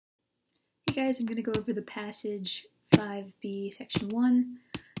Hey guys, I'm going to go over the passage 5b section 1.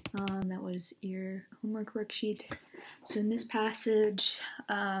 That was your homework worksheet. So in this passage,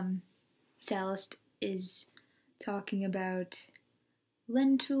 Sallust is talking about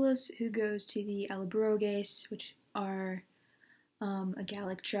Lentulus, who goes to the Allobroges, which are a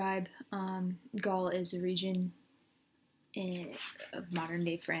Gallic tribe. Gaul is a region of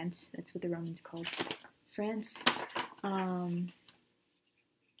modern-day France. That's what the Romans called France.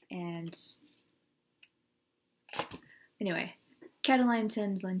 And anyway, Catiline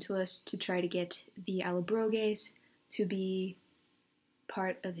sends Lentulus to try to get the Allobroges to be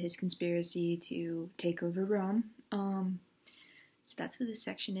part of his conspiracy to take over Rome. So that's what this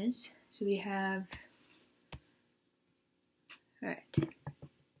section is. So we have, alright,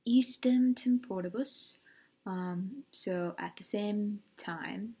 Eastem temporibus, so at the same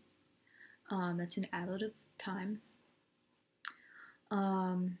time, that's an ablative time.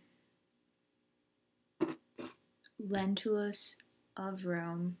 Lentulus of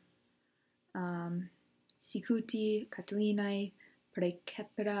Rome, sicuti Catiline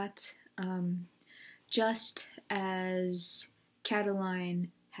praeceperat, just as Catiline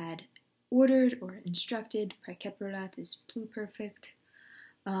had ordered or instructed. Praeceperat is pluperfect.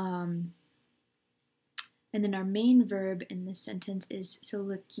 And then our main verb in this sentence is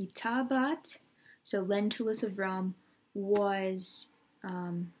sollicitabat. So Lentulus of Rome was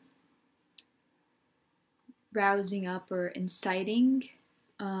rousing up or inciting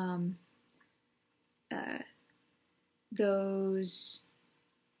those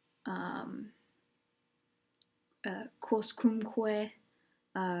quoscumque,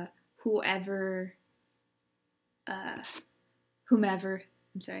 whomever, I'm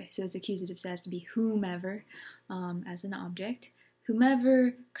sorry, so it's accusative, so it has to be whomever as an object.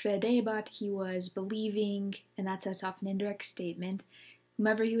 Whomever credebat, he was believing, and that sets off an indirect statement.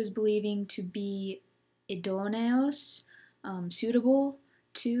 Whomever he was believing to be idoneos, suitable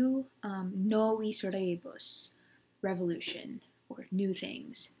to novis rebus, revolution, or new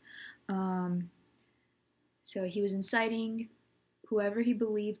things. So he was inciting whoever he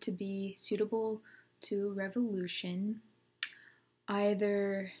believed to be suitable to revolution,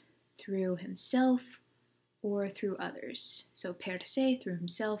 either through himself or through others. So per se, through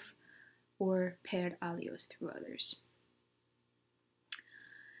himself, or per alios, through others.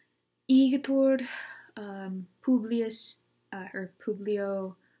 Igitur Publius, or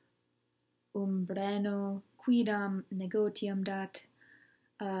Publio Umbreno quidam negotium dat.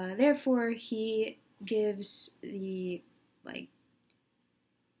 Therefore, he gives the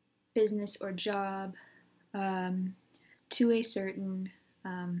business or job to a certain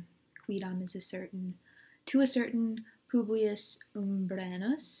quidam is a certain, to a certain Publius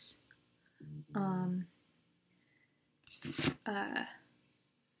Umbrenus.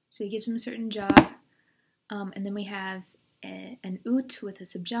 So he gives him a certain job, and then we have an ut with a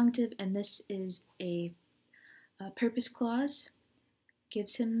subjunctive, and this is a purpose clause.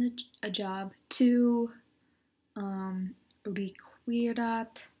 Gives him a job to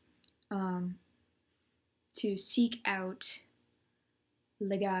requirat, to seek out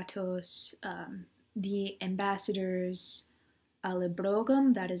legatos, the ambassadors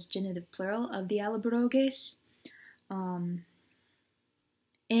Allobrogum, that is genitive plural, of the Allobroges,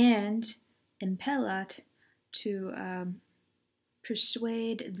 and impellat, to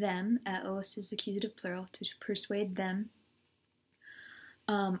persuade them, aos is accusative plural, to persuade them,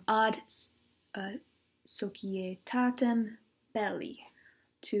 ad societatem belli,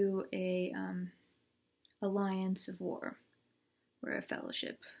 to a alliance of war, or a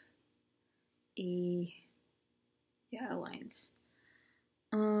fellowship, alliance.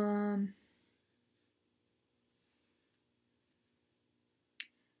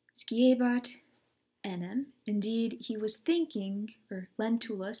 Sciebat enem, indeed he was thinking, or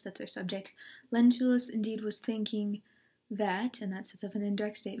Lentulus, that's our subject, Lentulus indeed was thinking that, and that sets up an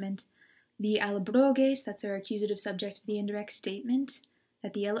indirect statement, the Allobroges, that's our accusative subject of the indirect statement,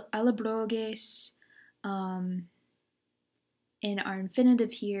 that the Allobroges, in our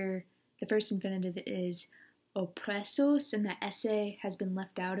infinitive here, the first infinitive is oppressos, and that esse has been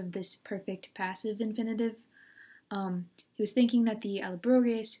left out of this perfect passive infinitive. He was thinking that the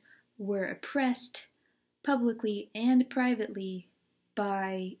Allobroges were oppressed publicly and privately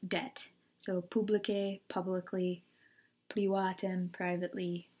by debt. So publicae, publicly, privatem,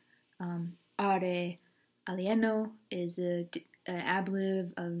 privately, are, alieno is an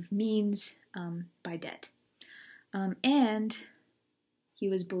ablative of means, by debt. And he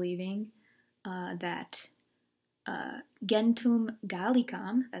was believing that gentum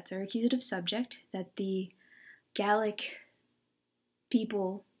Gallicam, that's our accusative subject, that the Gallic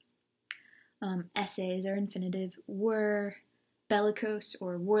people essays are infinitive, were bellicose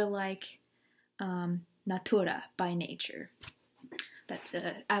or warlike, natura, by nature. That's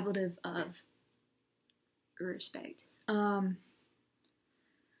an ablative of respect.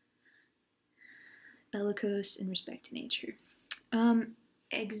 Bellicose in respect to nature.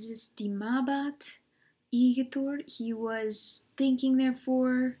 Existimabat igitur, he was thinking,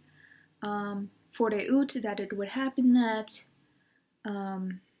 therefore, foreut, that it would happen that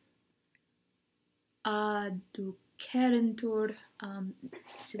aducerentur,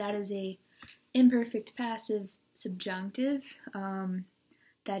 so that is a imperfect passive subjunctive,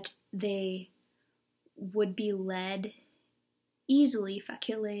 that they would be led easily,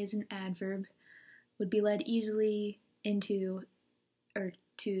 facile is an adverb, would be led easily into or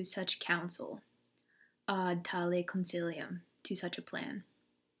to such counsel, ad tale consilium, to such a plan.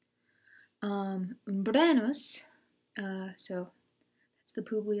 Umbrenus, so that's the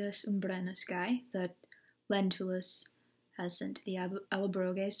Publius Umbrenus guy that Lentulus has sent to the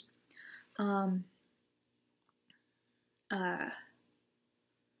Allobroges.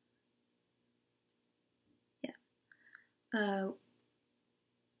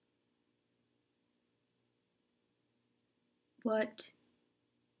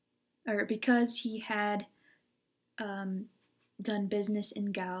 Because he had done business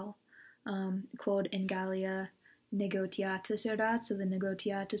in Gaul, quod in Gallia negotiatus erat, so the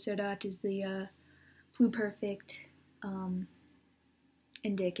negotiatus erat is the pluperfect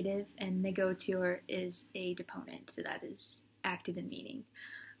indicative, and negotior is a deponent, so that is active in meaning,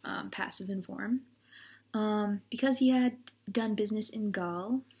 passive in form. Because he had done business in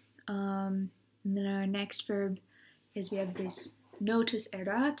Gaul, and then our next verb is we have this notus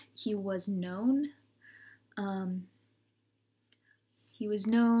erat, he was known. He was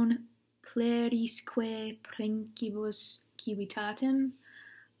known plerisque principibus civitatem,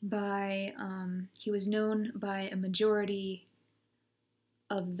 he was known by a majority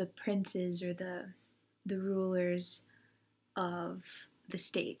of the princes or the rulers of the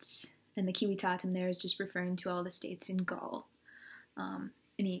states. And the civitatem there is just referring to all the states in Gaul. A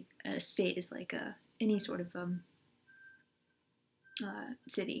state is like any sort of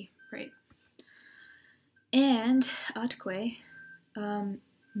city, right? And atque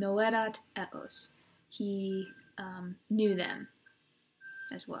noerat eos, he knew them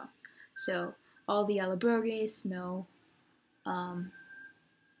as well. So all the Allobroges know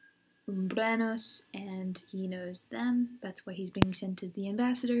Umbrenus, and he knows them. That's why he's being sent as the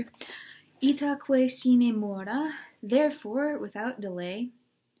ambassador. Itaque sine mora, therefore, without delay,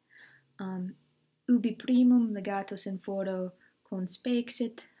 ubi primum legatus in foro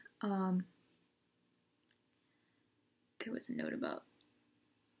conspexit. There was a note about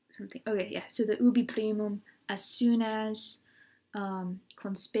something. Okay, yeah. So the ubi primum, as soon as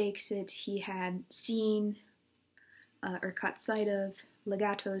conspexit, he had seen or caught sight of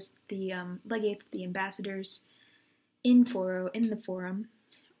legatos, the legates, the ambassadors, in foro, in the forum,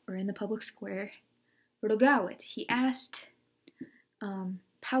 or in the public square. Rogavit, he asked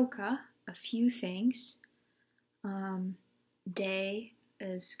pauca a few things. De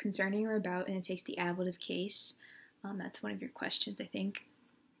is concerning or about, and it takes the ablative case. That's one of your questions, I think.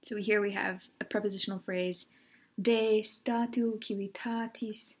 So here we have a prepositional phrase, de statu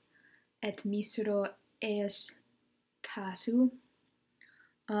civitatis et misero eos casu.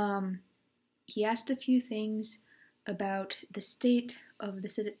 He asked a few things about the state of the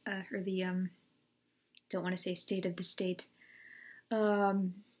city, don't want to say state of the state,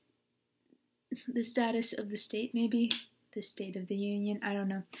 the status of the state, maybe, the state of the union, I don't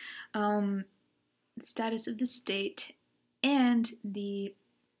know, the status of the state, and the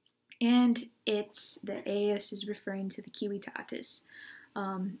eos is referring to the civitatis,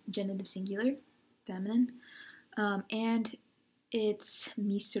 genitive singular, feminine, and its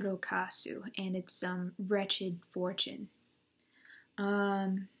misero casu, and its wretched fortune.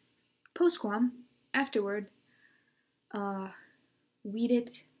 Postquam, afterward,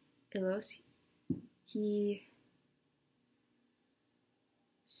 vidit illos, he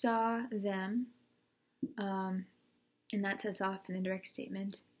saw them, and that sets off an indirect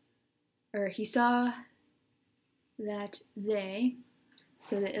statement, or he saw that they,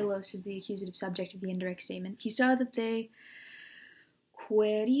 so the illos is the accusative subject of the indirect statement, he saw that they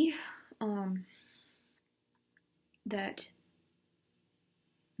query, that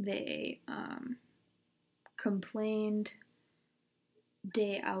they complained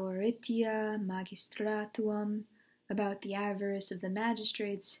de auritia magistratuum, about the avarice of the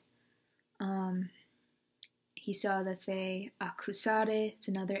magistrates. He saw that they accusare, it's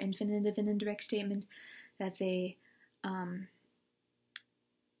another infinitive and indirect statement, that they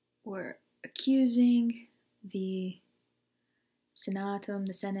were accusing the Senatum,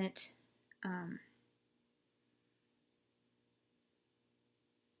 the Senate,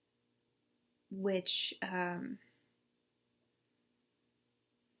 which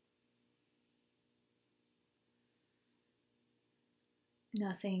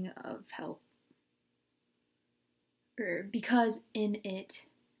nothing of help, or because in it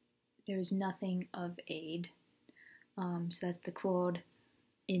there is nothing of aid. So that's the quote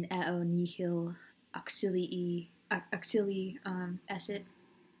in eo nihil auxilii esset.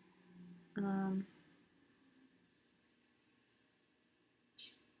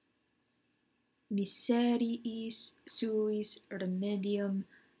 Miseriis suis remedium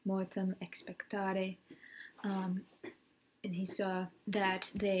mortem expectare. And he saw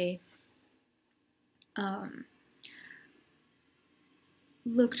that they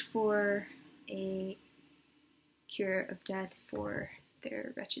looked for a cure of death for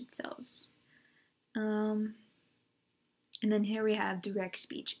their wretched selves. And then here we have direct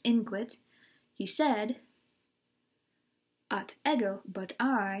speech. Inquit, he said, at ego, but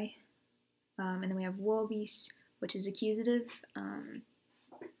I. And then we have vobis, which is accusative.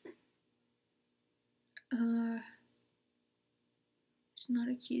 It's not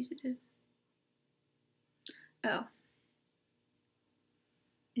accusative. Oh.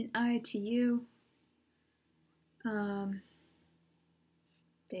 And I to you.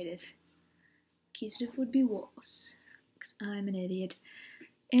 Dative. Accusative would be vos, because I'm an idiot.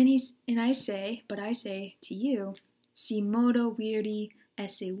 And I say, but I say to you, si modo viri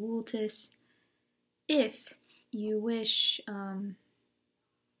esse vultus, if you wish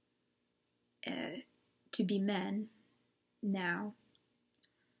to be men now,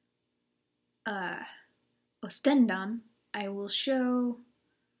 ostendam, I will show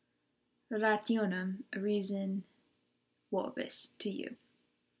rationem, a reason, vobis, to you.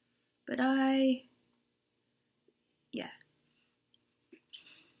 But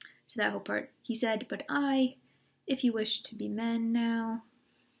so that whole part, he said, but I, if you wish to be men now,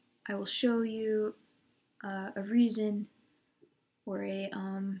 I will show you a reason, or a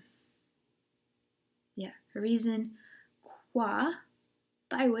reason, qua,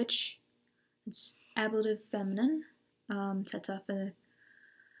 by which, it's ablative feminine, sets off a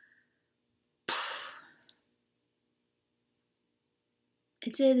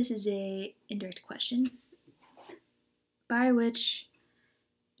I'd say this is a indirect question, by which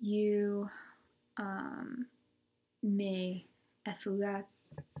you may effugiatis,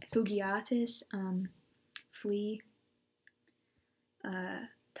 flee,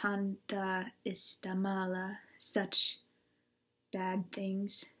 tanta istamala, such bad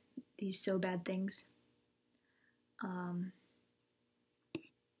things, these so bad things.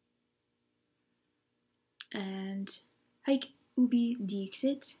 And haec ubi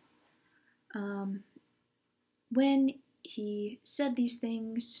dixit, when he said these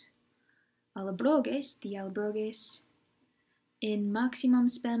things, Allobroges, the Allobroges, in maximum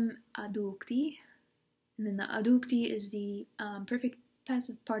spem adducti, and then the adducti is the perfect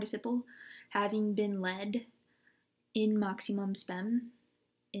passive participle, having been led in maximum spem,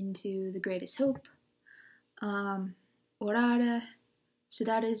 into the greatest hope. Orare, so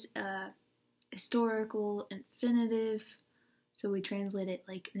that is a historical infinitive, so we translate it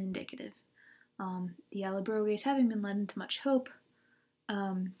like an indicative. The Allobroges, having been led into much hope,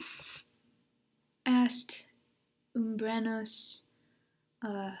 asked Umbrenus,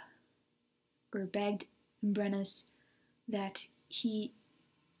 or begged Umbrenus that he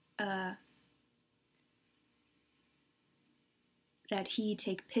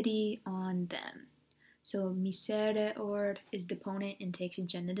take pity on them. So misereor is deponent and takes a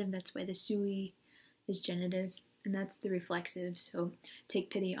genitive. That's why the sui is genitive, and that's the reflexive. So take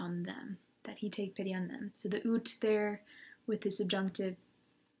pity on them. That he take pity on them. So the ut there with the subjunctive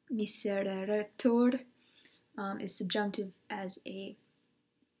misereretur is subjunctive as a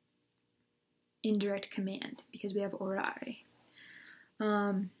indirect command because we have orare.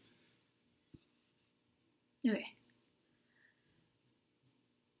 Okay.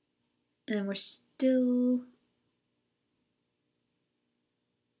 And then we're still,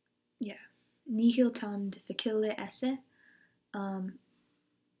 nihil tam difficile esse,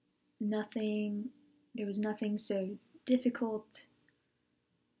 there was nothing so difficult,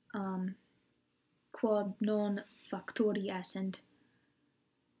 quod non factori essent,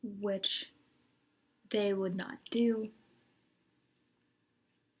 which they would not do.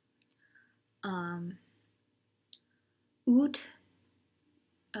 Ut,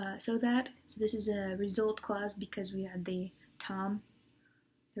 so this is a result clause because we had the tam.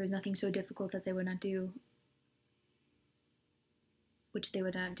 There was nothing so difficult that they would not do, which they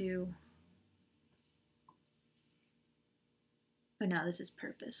would not do, oh no, this is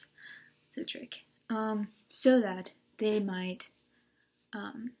purpose, the trick, so that they might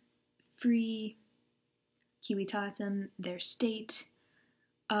free civitatem, their state,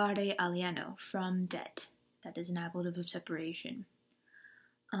 are alieno, from debt, that is an ablative of separation,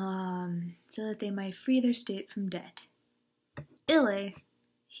 so that they might free their state from debt. Ille,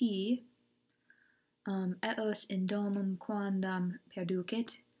 he, eos in domum quandam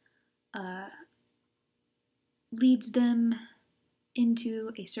perducit, leads them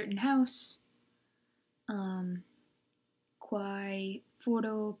into a certain house, quae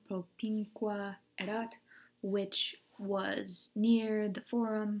foro propinqua erat, which was near the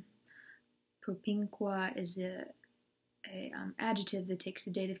forum. Propinqua is a adjective that takes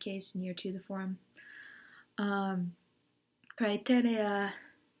the dative case, near to the forum. Praeterea,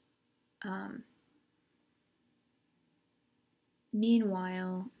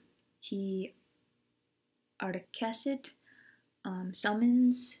 meanwhile, he arcessit,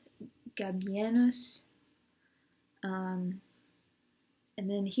 summons Gabienus, and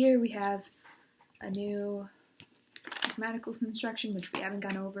then here we have a new grammatical construction which we haven't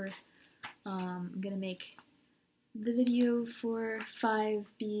gone over. I'm gonna make the video for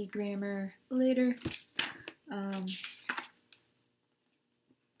 5B grammar later,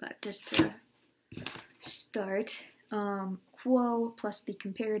 but just to start, quo plus the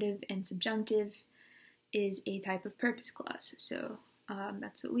comparative and subjunctive is a type of purpose clause, so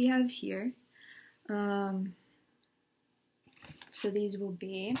that's what we have here. So these will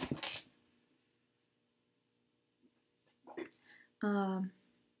be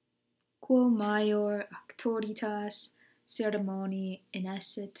quo maior auctoritas ceremoni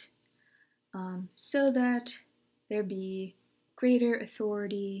inessit, so that there be greater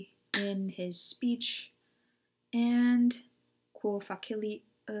authority in his speech, and quo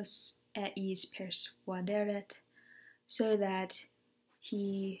facilius eis persuaderet, so that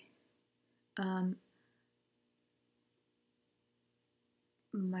he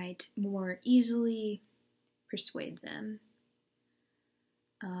might more easily persuade them.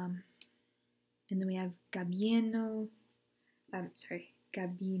 And then we have Gabinio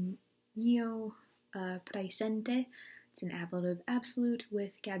praesente. It's an ablative absolute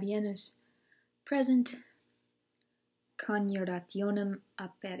with Gabienus present. Conjurationem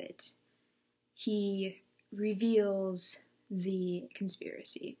aperit. He reveals the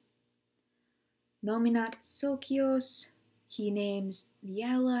conspiracy. Nominat socios. He names the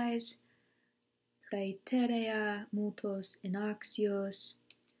allies. Praeterea multos inaxios.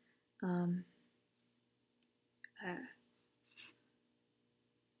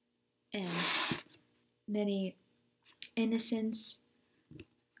 And many innocents,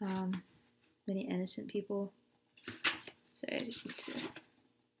 many innocent people. Sorry, I just need to.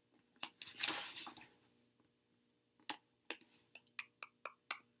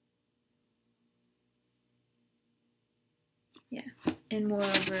 Yeah, and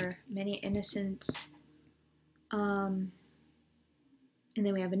moreover, many innocents. And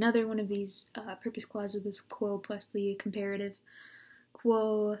then we have another one of these purpose clauses with quo plus the comparative.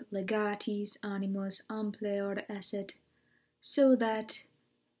 Quo legatis animos amplior esset, so that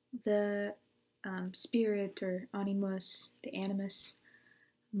the spirit or animus, the animus,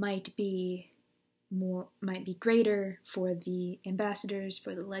 might be greater for the ambassadors,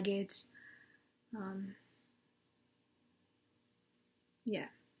 for the legates.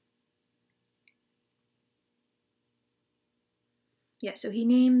 Yeah, so he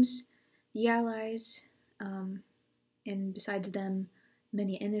names the allies, and besides them,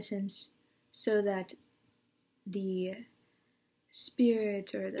 many innocents, so that the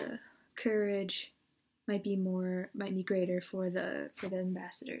spirit or the courage might be greater for the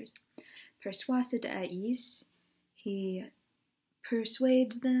ambassadors. Persuasit eis, he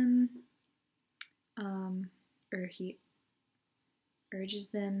persuades them, or he urges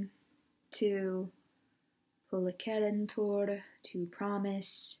them to pollicerentur, to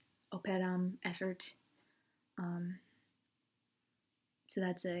promise, operam, effort. So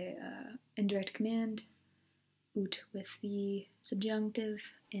that's a indirect command, ut with the subjunctive,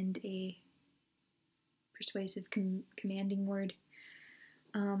 and a persuasive commanding word.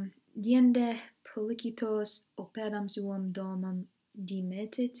 Diende pollicitos operam suum domum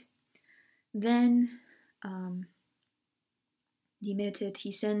dimittit. Then dimittit,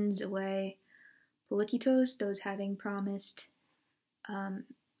 he sends away pollicitos, those having promised,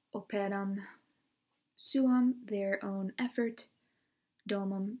 operam suum, their own effort,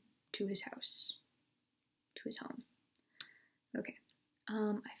 domum, to his house, to his home. Okay,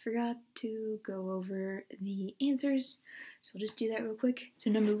 I forgot to go over the answers, so I'll just do that real quick.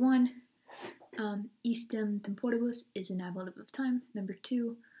 So number 1, Istem temporibus is an ablative of time. Number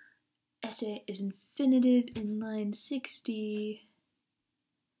 2, esse is infinitive in line 60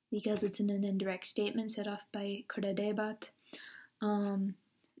 because it's in an indirect statement set off by credebat. And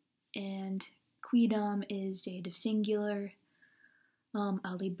quidam is dative singular.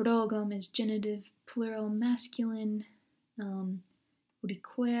 Allibrogum is genitive plural masculine.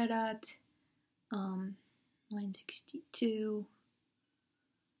 Requerat, line 62,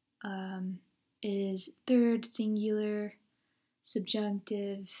 is third singular,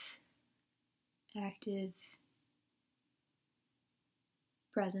 subjunctive, active,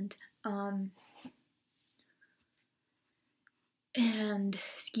 present. And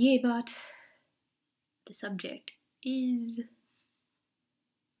sciebat, the subject is,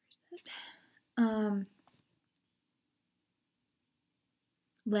 where's that?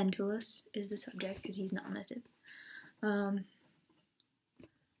 Lentulus is the subject because he's nominative. And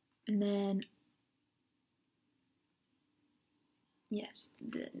then, yes,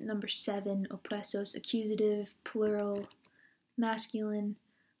 the number 7, oppressos, accusative, plural, masculine,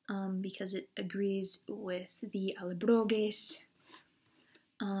 because it agrees with the Allobroges.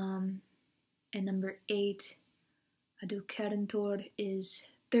 And number 8, adulcerentur is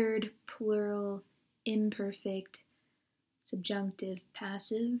third, plural, imperfect, subjunctive,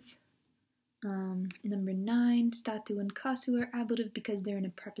 passive. Number 9, statu and casu are ablative because they're in a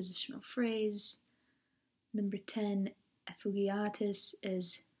prepositional phrase. Number 10, effugiatus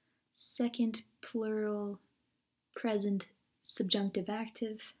is second, plural, present, subjunctive,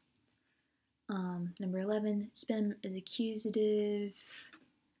 active. Number 11, spem is accusative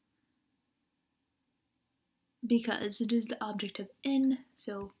because it is the object of in,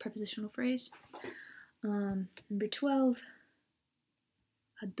 so prepositional phrase. Number 12,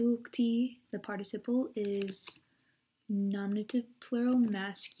 adducti, the participle, is nominative, plural,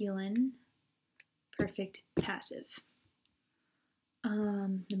 masculine, perfect, passive.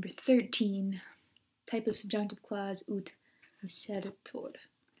 Number 13, type of subjunctive clause, ut miseretur,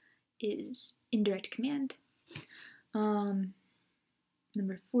 is indirect command.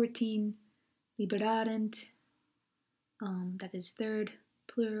 Number 14, liberarent, that is third,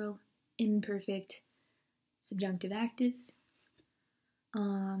 plural, imperfect, subjunctive, active.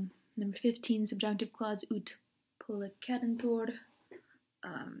 Number 15, subjunctive clause, ut pollicerentur,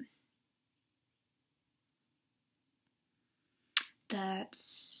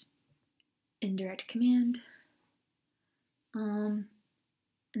 that's indirect command. And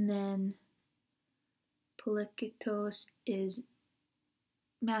then pollicetos is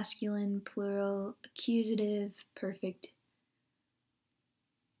masculine, plural, accusative, perfect,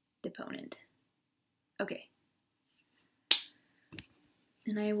 deponent. Okay.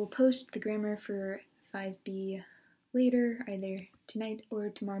 And I will post the grammar for 5B later, either tonight or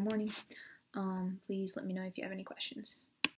tomorrow morning. Please let me know if you have any questions.